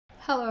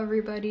Hello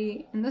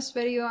everybody, in this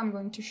video I'm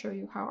going to show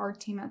you how our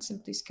team at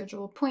Simply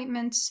Schedule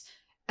Appointments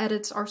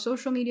edits our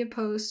social media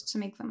posts to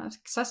make them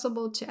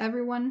accessible to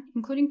everyone,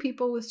 including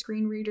people with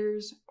screen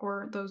readers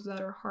or those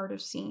that are hard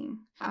of seeing.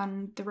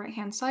 On the right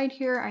hand side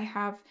here I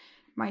have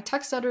my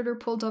text editor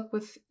pulled up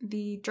with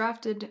the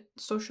drafted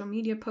social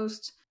media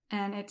posts,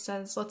 and it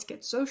says let's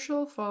get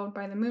social followed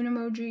by the moon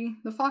emoji,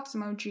 the fox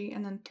emoji,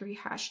 and then 3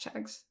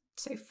 hashtags.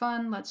 Say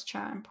fun, let's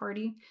chat, and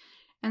party.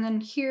 And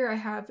then here I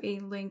have a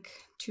link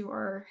to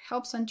our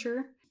help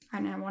center,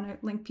 and I want to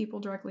link people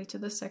directly to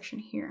this section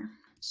here.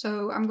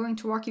 So I'm going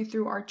to walk you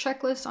through our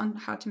checklist on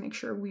how to make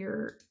sure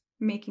we're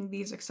making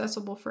these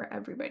accessible for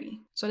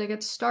everybody. So to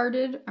get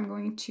started, I'm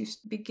going to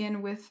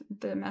begin with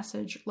the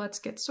message, let's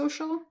get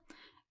social.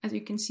 As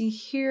you can see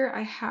here,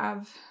 I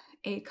have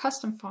a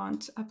custom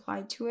font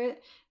applied to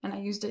it, and I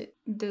used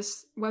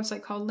this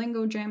website called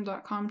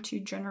lingojam.com to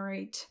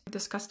generate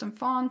this custom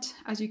font.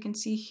 As you can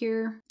see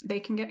here, they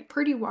can get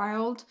pretty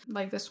wild,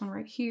 like this one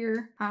right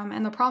here.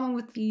 And the problem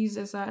with these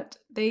is that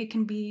they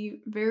can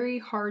be very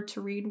hard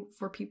to read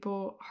for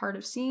people hard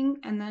of seeing.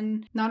 And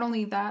then not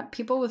only that,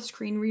 people with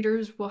screen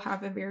readers will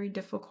have a very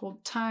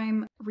difficult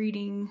time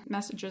reading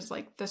messages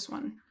like this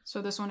one.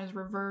 So this one is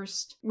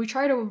reversed. We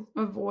try to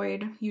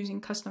avoid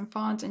using custom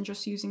fonts and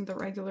just using the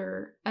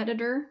regular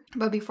editor.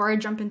 But before I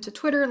jump into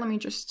Twitter, let me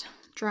just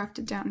draft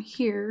it down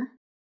here.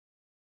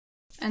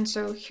 And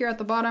so here at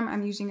the bottom,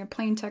 I'm using a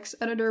plain text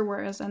editor,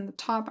 whereas on the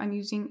top, I'm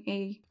using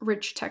a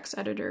rich text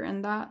editor,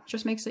 and that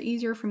just makes it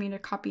easier for me to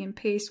copy and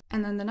paste.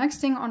 And then the next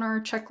thing on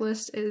our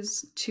checklist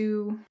is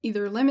to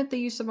either limit the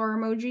use of our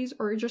emojis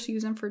or just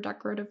use them for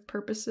decorative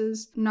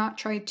purposes, not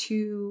try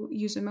to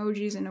use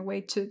emojis in a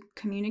way to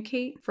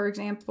communicate. For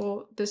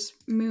example, this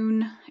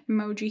moon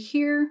emoji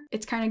here,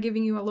 it's kind of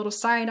giving you a little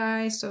side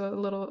eye, so a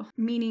little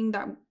meaning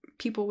that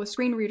people with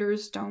screen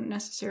readers don't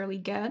necessarily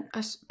get.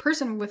 A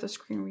person with a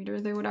screen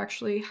reader, they would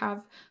actually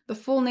have the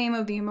full name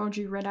of the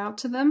emoji read out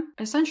to them.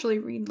 Essentially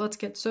read, let's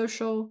get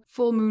social,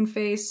 full moon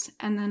face,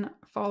 and then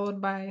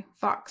followed by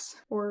fox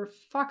or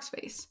fox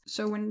face.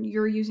 So when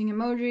you're using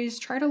emojis,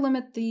 try to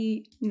limit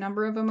the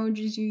number of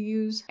emojis you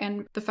use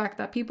and the fact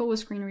that people with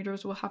screen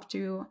readers will have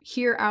to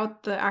hear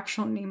out the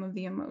actual name of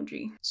the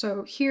emoji.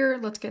 So here,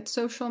 let's get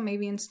social.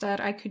 Maybe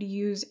instead I could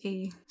use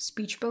a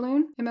speech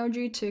balloon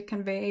emoji to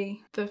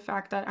convey the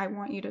fact that I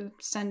want you to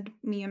send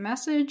me a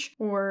message,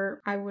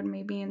 or I would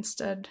maybe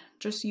instead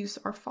just use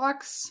our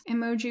fox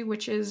emoji,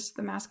 which is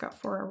the mascot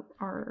for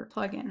our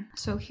plugin.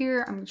 So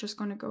here I'm just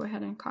going to go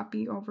ahead and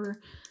copy over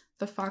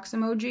the fox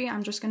emoji.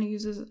 I'm just going to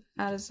use this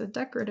as a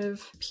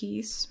decorative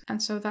piece,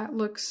 and so that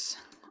looks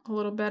a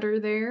little better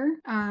there.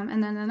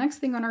 And then the next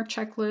thing on our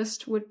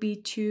checklist would be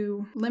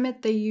to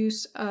limit the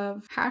use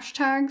of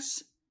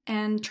hashtags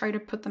and try to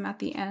put them at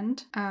the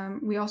end.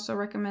 We also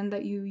recommend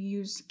that you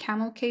use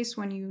CamelCase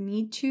when you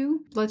need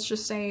to. Let's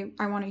just say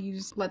I want to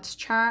use let's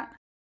chat,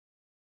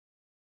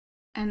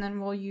 and then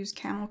we'll use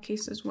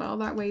CamelCase as well.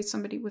 That way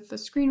somebody with the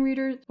screen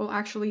reader will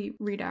actually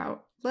read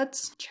out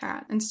let's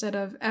chat instead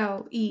of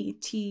LETSCHAT.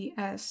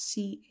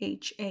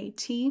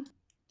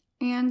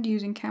 And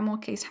using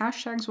CamelCase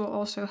hashtags will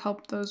also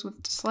help those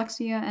with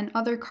dyslexia and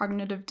other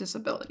cognitive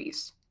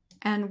disabilities.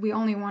 And we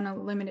only want to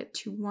limit it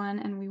to 1,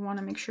 and we want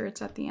to make sure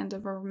it's at the end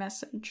of our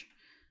message.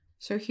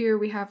 So here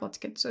we have let's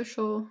get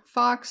social,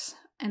 fox,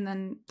 and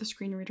then the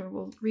screen reader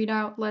will read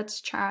out let's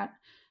chat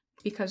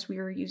because we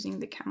are using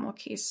the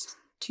CamelCase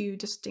to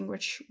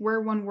distinguish where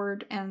one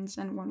word ends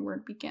and one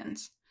word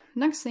begins.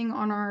 Next thing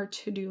on our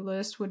to-do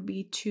list would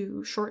be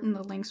to shorten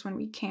the links when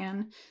we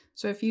can.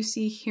 So if you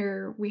see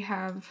here, we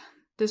have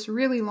this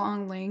really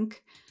long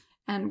link,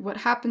 and what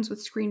happens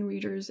with screen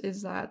readers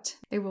is that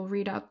they will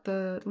read out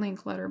the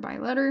link letter by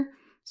letter.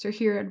 So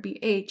here it'd be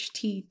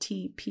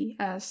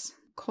https://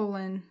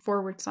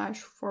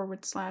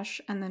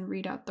 and then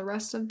read out the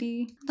rest of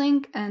the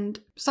link. And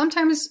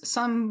sometimes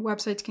some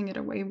websites can get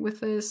away with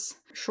this,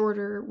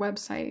 shorter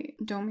website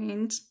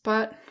domains,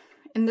 but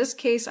in this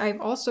case, I've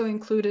also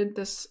included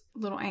this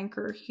little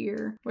anchor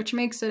here, which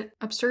makes it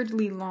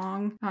absurdly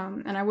long,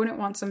 and I wouldn't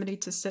want somebody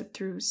to sit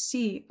through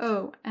CONTAC,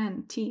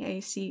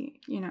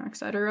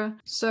 etc.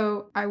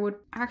 So I would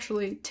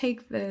actually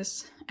take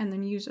this and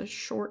then use a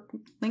short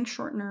link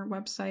shortener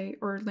website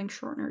or link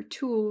shortener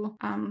tool,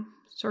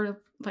 sort of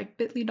like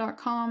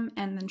bit.ly.com,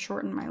 and then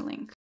shorten my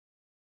link.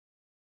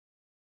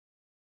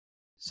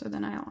 So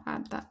then I'll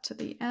add that to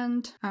the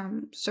end.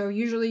 So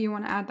usually you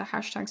want to add the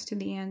hashtags to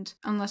the end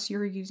unless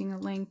you're using a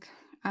link.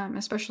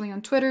 Especially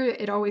on Twitter,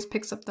 it always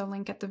picks up the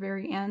link at the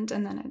very end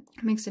and then it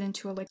makes it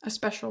into a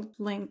special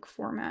link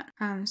format.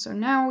 So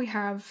now we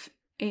have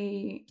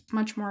a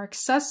much more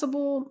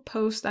accessible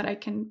post that I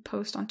can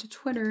post onto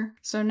Twitter.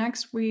 So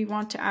next we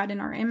want to add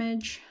in our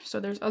image. So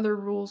there's other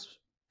rules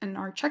in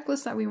our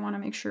checklist that we want to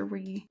make sure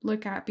we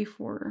look at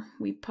before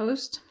we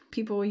post.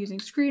 People using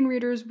screen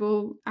readers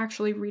will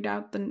actually read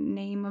out the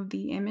name of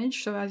the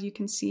image. So as you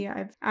can see,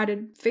 I've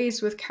added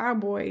face with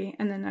cowboy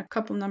and then a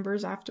couple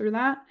numbers after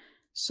that.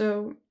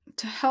 So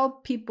to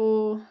help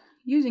people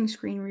using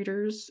screen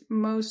readers,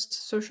 most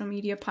social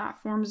media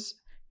platforms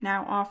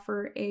now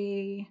offer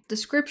a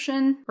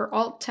description or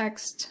alt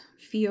text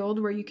field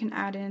where you can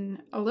add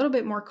in a little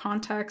bit more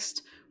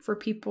context for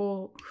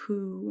people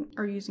who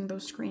are using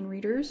those screen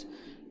readers.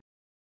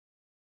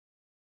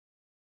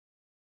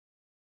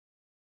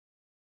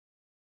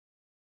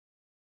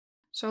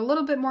 So a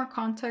little bit more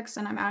context,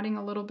 and I'm adding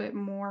a little bit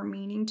more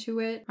meaning to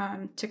it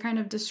to kind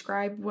of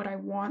describe what I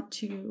want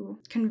to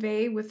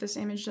convey with this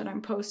image that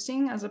I'm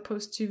posting, as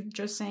opposed to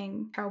just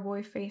saying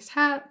cowboy face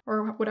hat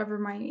or whatever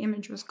my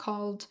image was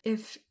called.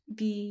 If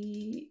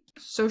the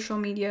social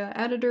media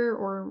editor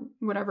or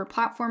whatever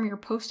platform you're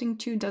posting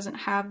to doesn't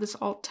have this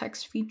alt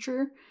text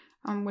feature,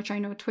 which I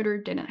know Twitter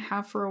didn't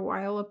have for a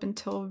while up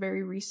until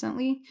very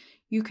recently,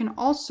 you can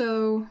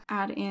also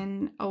add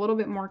in a little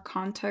bit more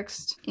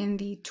context in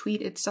the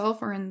tweet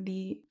itself or in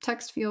the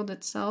text field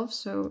itself.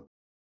 So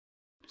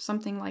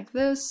something like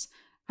this,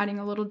 adding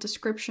a little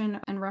description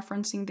and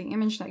referencing the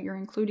image that you're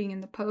including in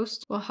the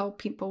post will help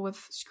people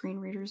with screen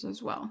readers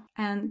as well.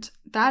 And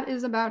that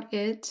is about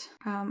it.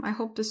 I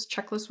hope this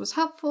checklist was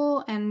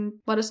helpful, and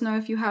let us know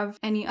if you have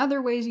any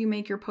other ways you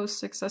make your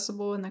posts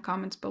accessible in the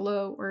comments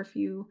below, or if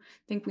you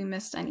think we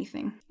missed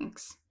anything.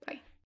 Thanks.